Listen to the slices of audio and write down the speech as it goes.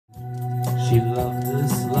she loved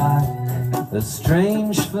us like a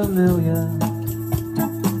strange familiar.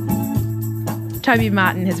 Toby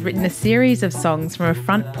Martin has written a series of songs from a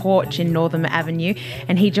front porch in Northam Avenue,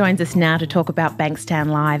 and he joins us now to talk about Bankstown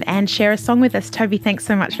Live and share a song with us. Toby, thanks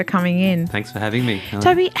so much for coming in. Thanks for having me.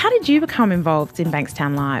 Toby, how did you become involved in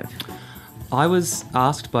Bankstown Live? I was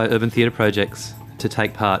asked by Urban Theatre Projects to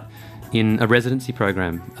take part in a residency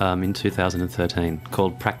program in 2013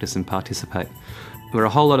 called Practice and Participate, where a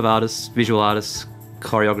whole lot of artists, visual artists,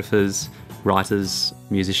 choreographers, writers,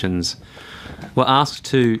 musicians were asked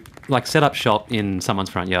to set up shop in someone's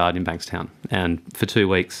front yard in Bankstown and for 2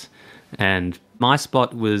 weeks. And my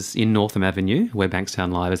spot was in Northam Avenue, where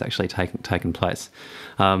Bankstown Live has actually taken place.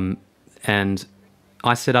 And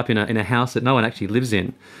I set up in a house that no one actually lives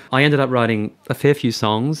in. I ended up writing a fair few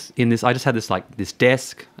songs in this. I just had this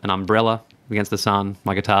desk, an umbrella against the sun,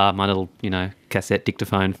 my guitar, my little, cassette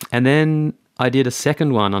dictaphone. And then I did a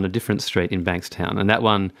second one on a different street in Bankstown, and that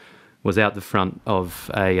one was out the front of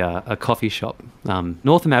a coffee shop.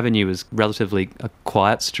 Northam Avenue is relatively a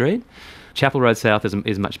quiet street. Chapel Road South is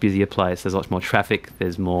a much busier place. There's lots more traffic.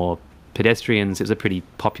 There's more pedestrians. It was a pretty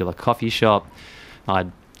popular coffee shop.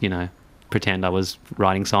 I'd, pretend I was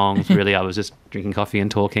writing songs. Really, I was just drinking coffee and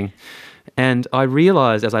talking. And I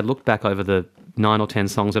realised as I looked back over the 9 or 10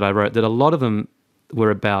 songs that I wrote that a lot of them were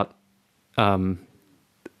about a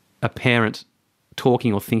parent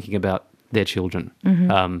talking or thinking about their children.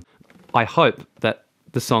 Mm-hmm. I hope that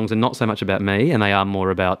the songs are not so much about me and they are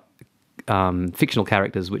more about fictional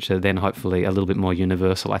characters, which are then hopefully a little bit more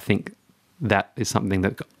universal. I think that is something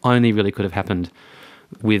that only really could have happened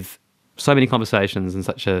with so many conversations and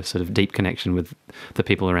such a sort of deep connection with the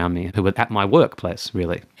people around me who were at my workplace,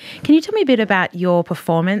 really. Can you tell me a bit about your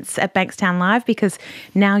performance at Bankstown Live? Because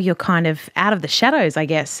now you're kind of out of the shadows, I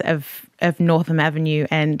guess, of Northam Avenue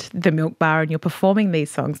and the Milk Bar, and you're performing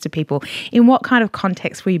these songs to people. In what kind of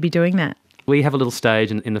context will you be doing that? We have a little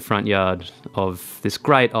stage in the front yard of this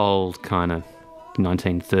great old kind of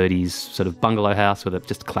 1930s sort of bungalow house with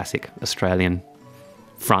just a classic Australian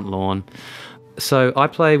front lawn. So I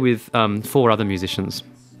play with 4 other musicians,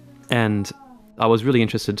 and I was really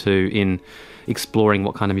interested too in exploring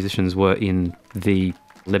what kind of musicians were in the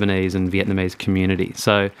Lebanese and Vietnamese community.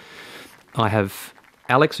 So I have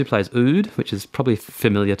Alex, who plays oud, which is probably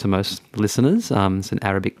familiar to most listeners. It's an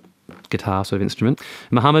Arabic guitar sort of instrument.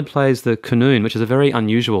 Mohammed plays the qanun, which is a very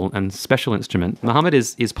unusual and special instrument. Mohammed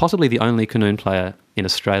is possibly the only qanun player in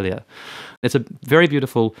Australia. It's a very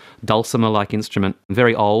beautiful dulcimer-like instrument,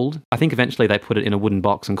 very old. I think eventually they put it in a wooden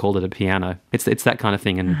box and called it a piano. It's that kind of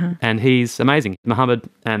thing, and he's amazing. Mohammed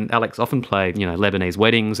and Alex often play, Lebanese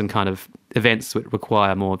weddings and kind of events that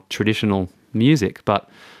require more traditional music, but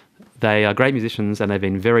they are great musicians and they've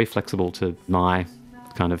been very flexible to my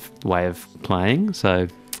kind of way of playing. So,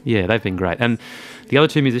 yeah, they've been great. And the other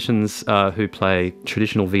 2 musicians who play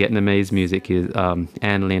traditional Vietnamese music is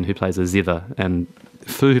Anne Lin, who plays a zither, and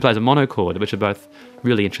Phu, who plays a monochord, which are both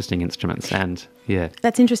really interesting instruments. And, yeah.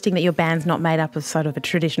 That's interesting that your band's not made up of sort of a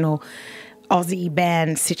traditional Aussie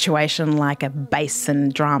band situation like a bass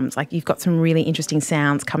and drums. Like, you've got some really interesting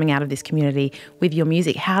sounds coming out of this community with your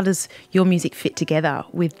music. How does your music fit together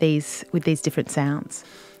with these different sounds?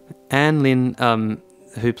 Anne Lin,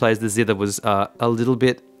 who plays the zither, was a little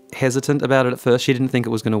bit hesitant about it at first. She didn't think it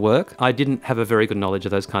was going to work. I didn't have a very good knowledge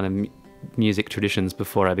of those kind of music traditions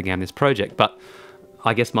before I began this project, but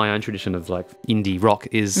I guess my own tradition of indie rock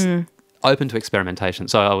is open to experimentation.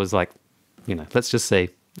 So I was like, let's just see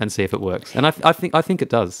if it works. And I think it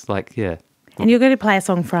does. Yeah. And you're going to play a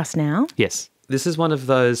song for us now? Yes. This is one of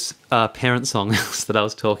those parent songs that I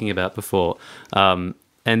was talking about before. And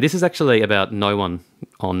this is actually about no one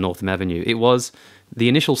on Northam Avenue. It was, the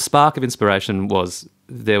initial spark of inspiration was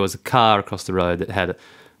there was a car across the road that had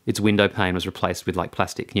its window pane was replaced with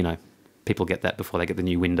plastic. People get that before they get the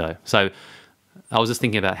new window. So I was just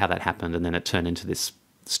thinking about how that happened, and then it turned into this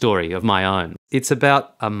story of my own. It's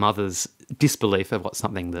about a mother's disbelief of what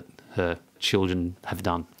something that her children have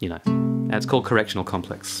done, And it's called Correctional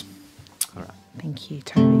Complex. All right. Thank you,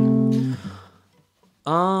 Toby.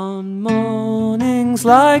 On mornings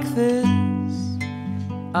like this,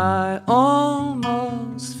 I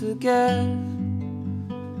almost forget.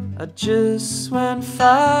 I just went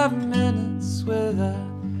 5 minutes without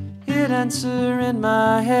it enter in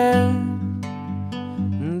my head.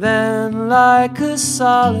 And then like a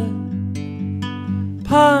solid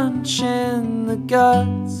punch in the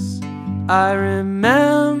guts, I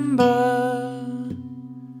remember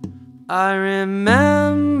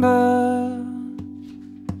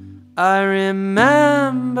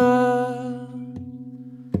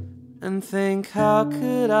and think, how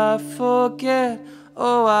could I forget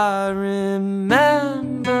Oh, I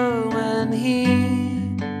remember when he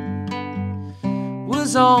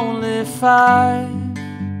was only 5,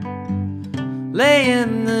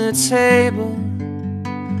 laying the table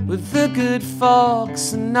with the good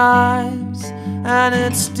forks and knives. And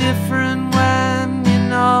it's different when you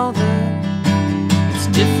know them. It's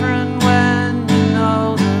different when you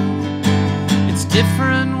know them. It's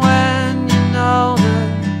different when you know them.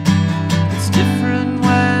 It's different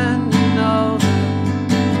when you know them.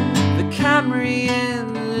 The Camry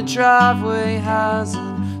in the driveway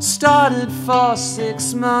hasn't started for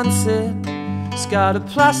 6 months. It's got a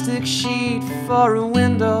plastic sheet for a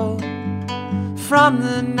window from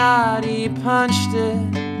the night he punched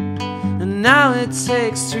it. And now it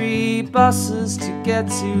takes 3 buses to get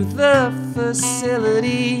to the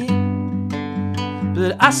facility.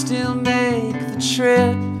 But I still make the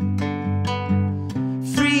trip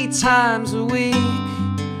 3 times a week.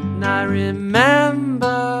 And I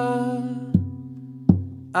remember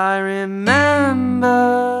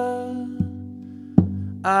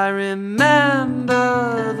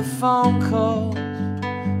the phone call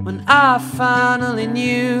when I finally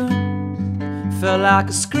knew. Felt like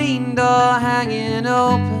a screen door hanging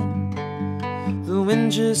open. The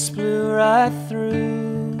wind just blew right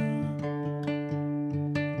through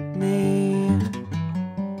me.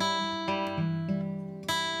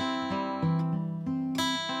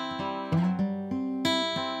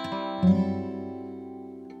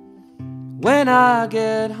 When I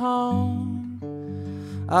get home,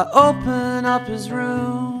 I open up his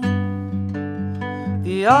room.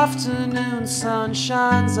 The afternoon sun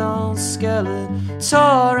shines on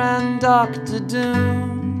Skeletor and Dr.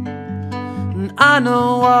 Doom. And I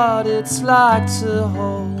know what it's like to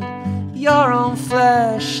hold your own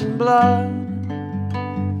flesh and blood.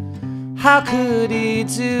 How could he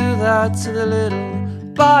do that to the little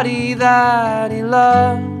body that he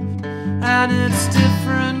loved? And it's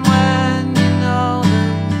different when you know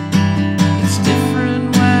them. It's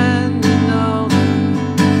different when you know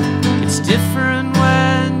them. It's different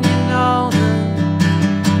when you know them.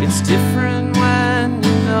 It's different when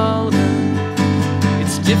you know them.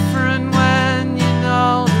 It's different when you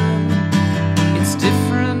know them. It's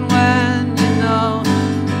different when you know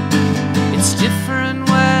them. It's different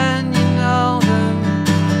when you know them.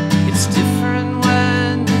 It's different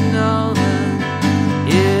when you know them.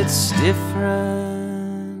 It's different.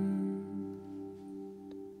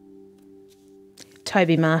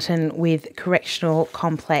 Toby Martin with Correctional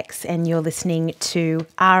Complex, and you're listening to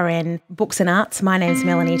RN Books and Arts. My name's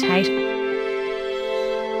Melanie Tate.